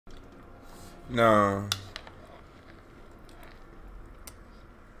No.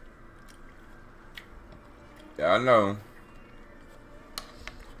 Yeah, I know.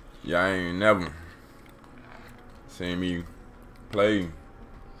 Y'all ain't never seen me play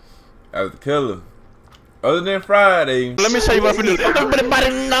as a killer. Other than Friday. Let me show you what we do.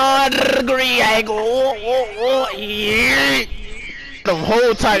 Everybody not agree. I go. Yeah.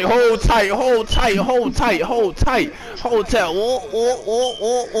 Hold tight, hold tight, hold tight, hold tight, hold tight, hold tight.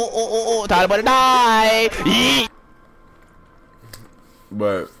 Tight about to die.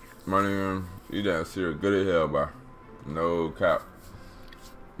 But my nigga, you damn serious, good as hell, bro. No cap.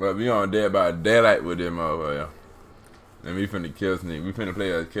 But we on Dead by Daylight with them motherfucker. And we finna kill this nigga. We finna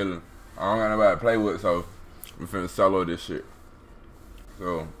play as killer. I don't got nobody to play with, so we finna solo this shit. So, you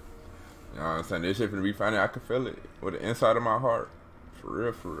know what I'm saying? This shit finna be funny. I can feel it with the inside of my heart. For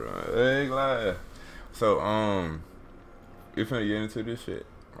real, for real. I ain't lying. So, we finna get into this shit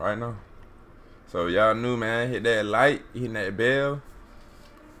right now. So, y'all new, man. Hit that like, hit that bell.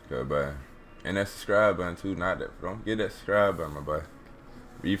 Good, bye. And that subscribe button, too. Not that. Don't get that subscribe button, my boy.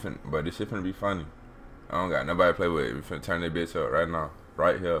 But this shit finna be funny. I don't got nobody to play with. We finna turn that bitch up right now.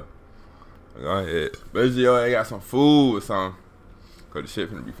 Right here. Go ahead. Basically, yo, I got some food or something. Cause the shit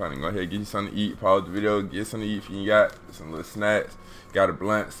finna be funny. Go ahead, get you something to eat. Pause the video, get something to eat if you got some little snacks. Got a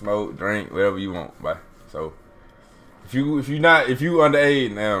blunt, smoke, drink, whatever you want. Bye. So if you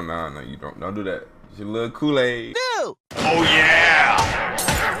underage, no, you don't do that. It's your little Kool-Aid. No. Oh yeah.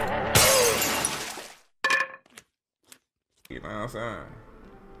 You know what I'm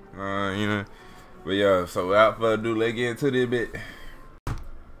saying? You know. But yeah, so without further ado, let's get into this bit.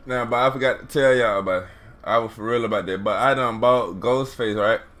 Now, but I forgot to tell y'all about it. I was for real about that. But I done bought GHOSTFACE,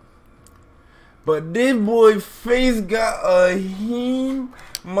 right? But this boy face got a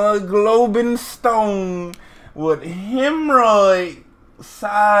hemoglobin stone with hemorrhoid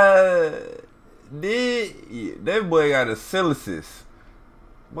side. That boy got a silicis.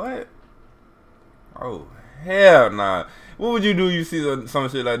 What? Oh, hell nah. What would you do if you see some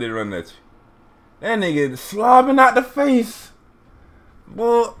shit like this running at you? That nigga slobbing out the face.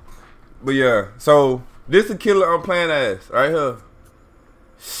 Boy. But yeah, so this a killer I'm playing as right here.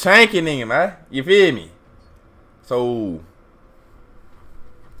 Shanking him, man. You feel me? So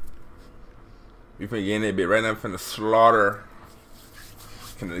we finna get in that bit right now. Finna slaughter.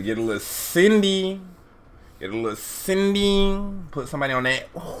 Finna get a little Cindy. Get a little Cindy. Put somebody on that.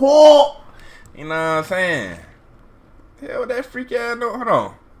 Oh! You know what I'm saying? Hell, that freak ass no. Hold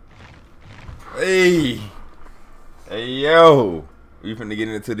on. Hey, yo. We finna get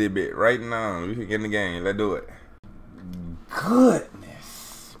into this bit right now. We finna get in the game. Let's do it.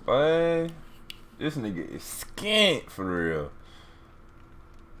 Goodness, boy. This nigga is skint for real.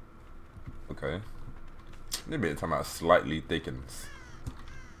 Okay. This bit talking about slightly thickens.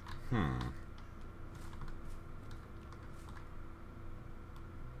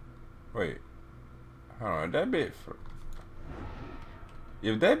 Wait. Hold on. That bit.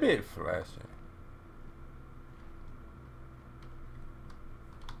 If that bit flashing.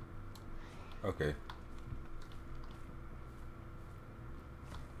 Okay.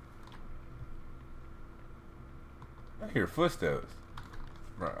 I hear footsteps.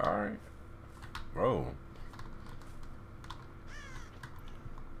 Right, alright. Bro.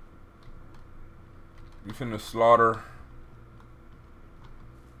 You finna slaughter.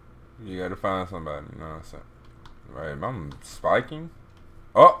 You gotta find somebody, you know what I'm saying? Right, I'm spiking.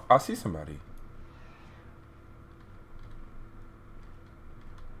 Oh, I see somebody.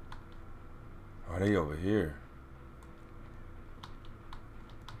 Oh, they over here.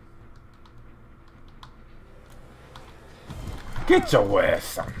 Get your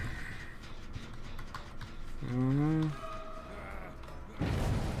ass up.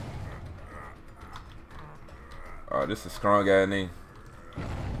 Oh, this is a strong guy name.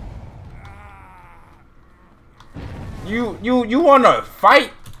 You wanna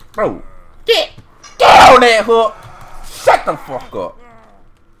fight? Bro, get on that hook. Shut the fuck up.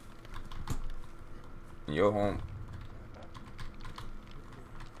 Yo, home.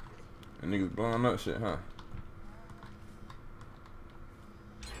 The niggas blowing up shit, huh?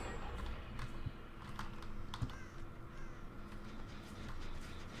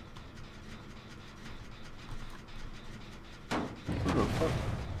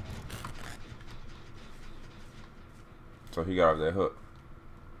 So he got off that hook.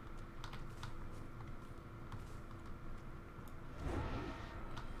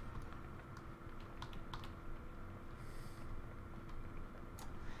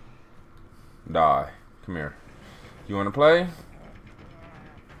 Die. Come here. You wanna play?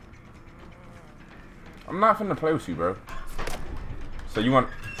 I'm not finna play with you, bro. So you want...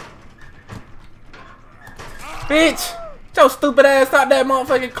 Bitch! Get your stupid ass out that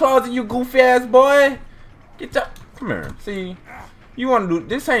motherfucking closet, you goofy ass boy! Get your... Come here. See? You wanna do...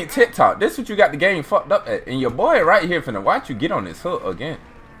 This ain't TikTok. This what you got the game fucked up at. And your boy right here finna watch you get on this hook again.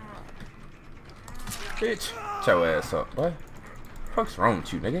 Bitch. Get your ass up, boy. What's wrong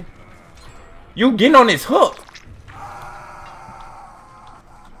with you, nigga? You getting on this hook!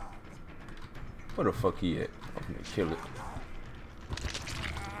 Where the fuck he at? I'm gonna kill it.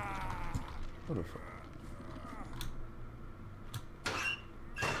 Where the fuck?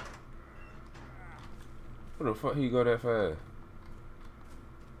 Where the fuck he go that fast?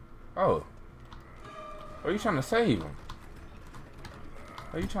 Oh. Are you trying to save him?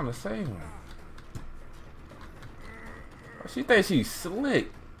 Are you trying to save him? Oh, she thinks she's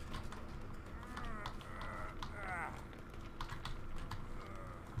slick.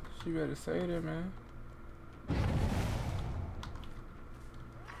 She better say that, man.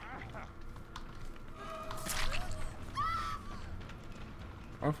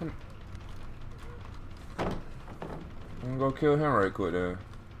 I'm gonna go kill him right quick then.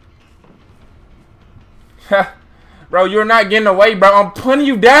 Bro, you're not getting away, bro. I'm putting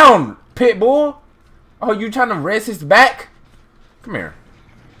you down, pit bull. Oh, you trying to rest his back? Come here.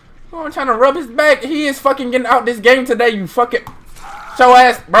 Oh, I'm trying to rub his back. He is fucking getting out this game today, you fucking... Show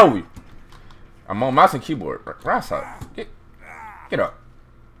ass, bro. I'm on mouse and keyboard. Right up. Get up.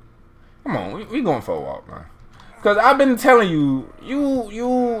 Come on, we going for a walk, man. Cause I've been telling you, you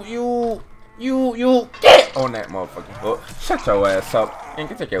get on that motherfucking hook. Shut your ass up and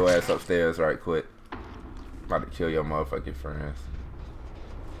take your ass upstairs right quick. About to kill your motherfucking friends.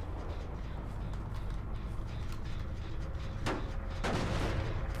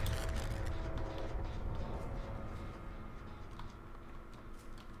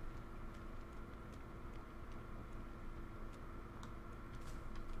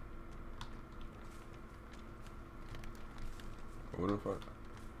 What the fuck?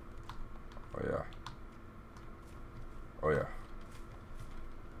 Oh yeah. Oh yeah.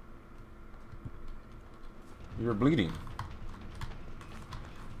 You're bleeding.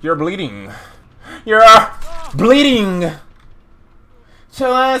 You're bleeding. You're bleeding.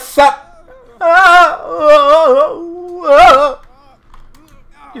 Chill ass up.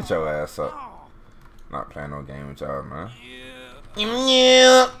 Get your ass up. Not playing no game with y'all, man.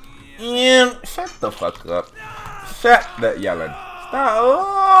 Shut the fuck up. Shut that yelling.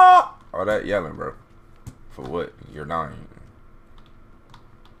 Stop. All that yelling, bro. For what? You're dying.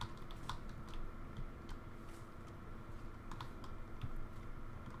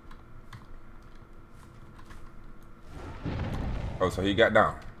 Oh, so he got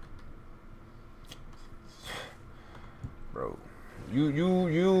down. Bro.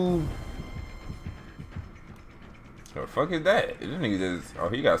 You. The fuck is that? This nigga just... Oh,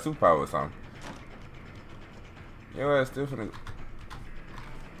 he got superpower or something. Your ass still finna...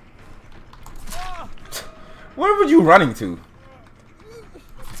 Where were you running to?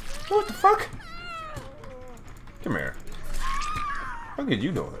 What the fuck? Come here. What are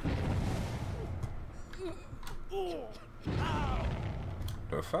you doing?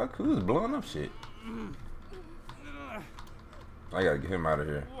 The fuck? Who's blowing up shit? I gotta get him out of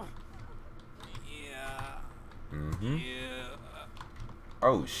here.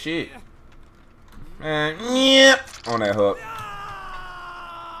 Oh shit. Man, on that hook.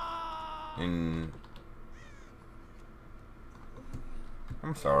 And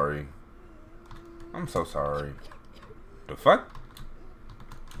I'm sorry. I'm so sorry. The fuck?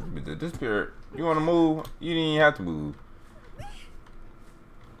 This period, you wanna move? You didn't even have to move.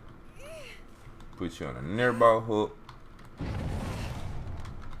 Put you on a nearby hook.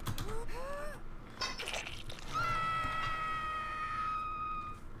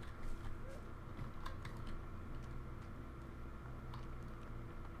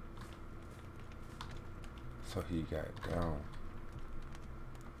 So he got down.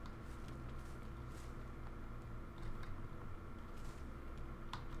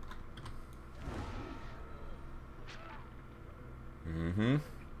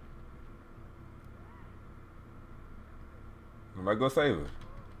 I'm about to go save her.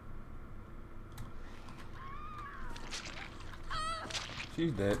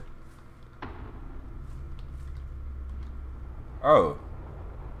 She's dead. Oh.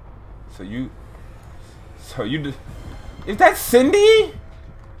 So you is that Cindy?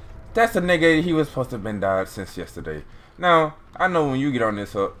 That's the nigga he was supposed to have been died since yesterday. Now, I know when you get on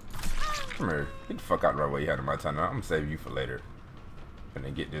this hook. Come here. Get the fuck out of the way you had in my time. I'm gonna save you for later.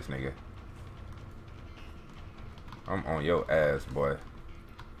 Gonna get this nigga. I'm on your ass, boy.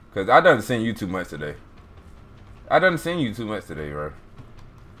 Cause I done seen you too much today. I done seen you too much today, bro.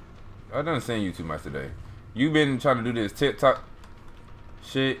 I done seen you too much today. You been trying to do this TikTok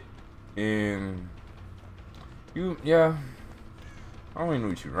shit, and you, yeah. I don't even know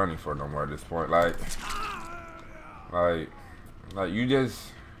what you're running for no more at this point. Like you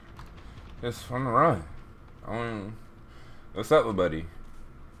just want to run. I don't. What's up with buddy?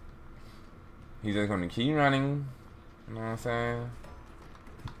 He's just gonna keep running. You know what I'm saying?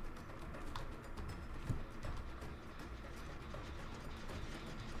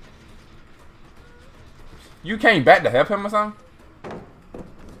 You came back to help him or something?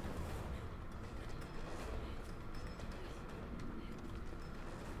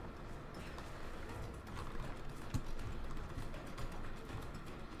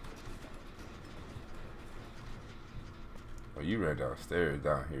 Oh, you ran downstairs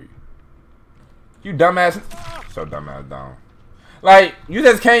down here. You dumbass. So dumbass down. Like, you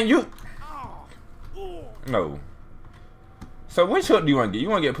just can't, you. No. So which hook do you want to get? You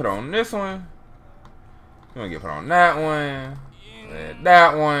want to get put on this one? You want to get put on that one?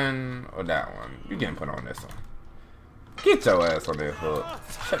 That one? Or that one? You getting put on this one. Get your ass on that hook.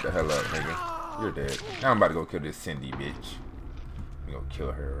 Shut the hell up, nigga. You're dead. Now I'm about to go kill this Cindy bitch. I'm gonna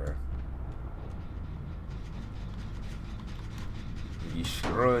kill her, right? You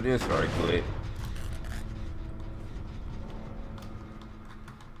screw this right quick.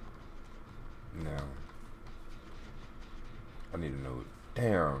 Now, I need to know.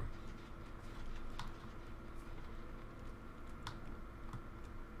 Damn.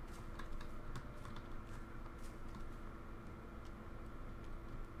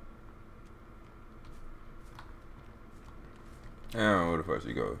 Damn, where the fuck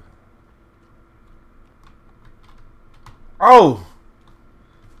she go? Oh!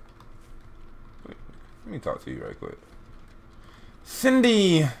 Wait, let me talk to you right quick.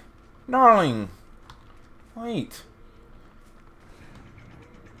 Cindy! Darling! Wait.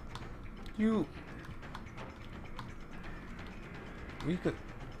 We could...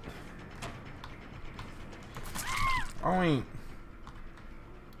 I mean...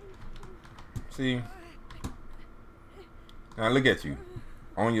 See? Now look at you.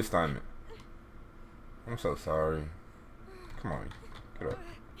 On your stomach. I'm so sorry. Come on. Get up.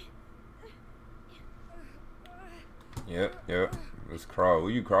 Yep. Let's crawl.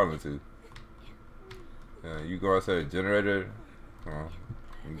 Where you crawling to? You go outside the generator. Come on.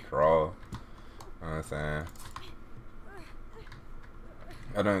 You can crawl. You know what I'm saying?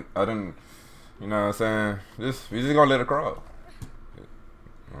 I don't, you know what I'm saying? We just gonna let it crawl.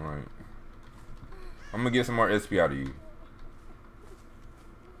 Alright. I'm gonna get some more SP out of you.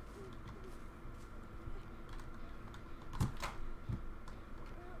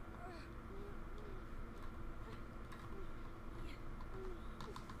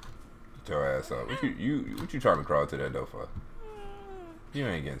 Get your ass up. What you trying to crawl to that door for? You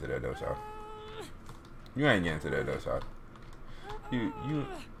ain't getting to that door, y'all. You ain't getting to that door, y'all. You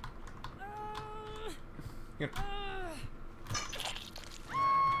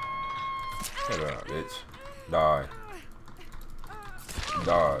shut up, bitch. Die.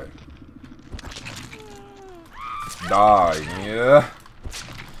 Yeah.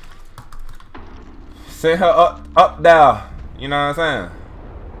 Send her up down. You know what I'm saying?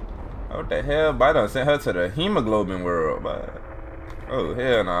 What the hell? But I done sent her to the hemoglobin world, but oh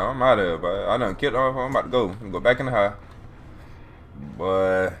hell no, I'm out of here, but I done killed her. I'm about to go. Go back in the house.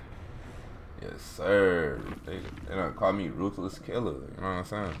 Boy, yes sir. They done call me ruthless killer. You know what I'm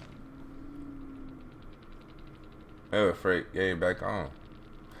saying? They were afraid game back on.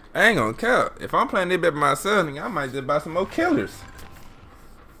 I ain't gonna care. If I'm playing this bit by myself, I might just buy some more killers.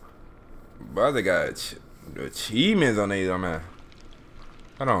 But they got the achievements on these, man.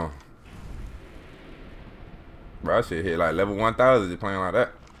 Hold on. Bro, I should hit like level 1000 just playing like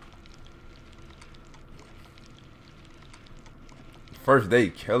that. First day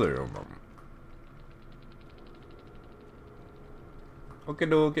killer. Okay,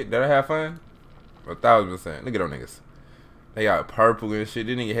 dude. Did I have fun? 1000%. Look at them niggas. They got purple and shit.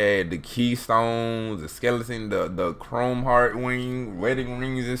 This nigga had the keystones, the skeleton, the chrome heart wing, wedding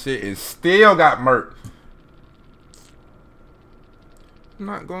rings and shit, and still got murked. I'm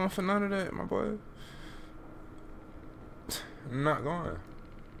not going for none of that, my boy. I'm not going.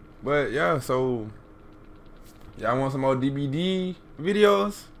 But yeah, so y'all want some more DBD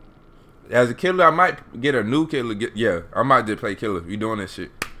videos? As a killer, I might get a new killer. Yeah, I might just play killer. We doing this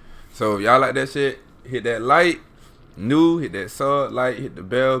shit. So if y'all like that shit, hit that like. New, hit that sub, like, hit the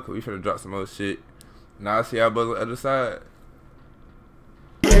bell, cause we finna drop some more shit. Now I see y'all boys on the other side.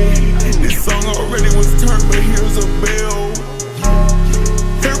 This song already was turned, but here's a bell.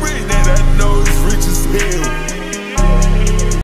 Every that I know is rich as hell.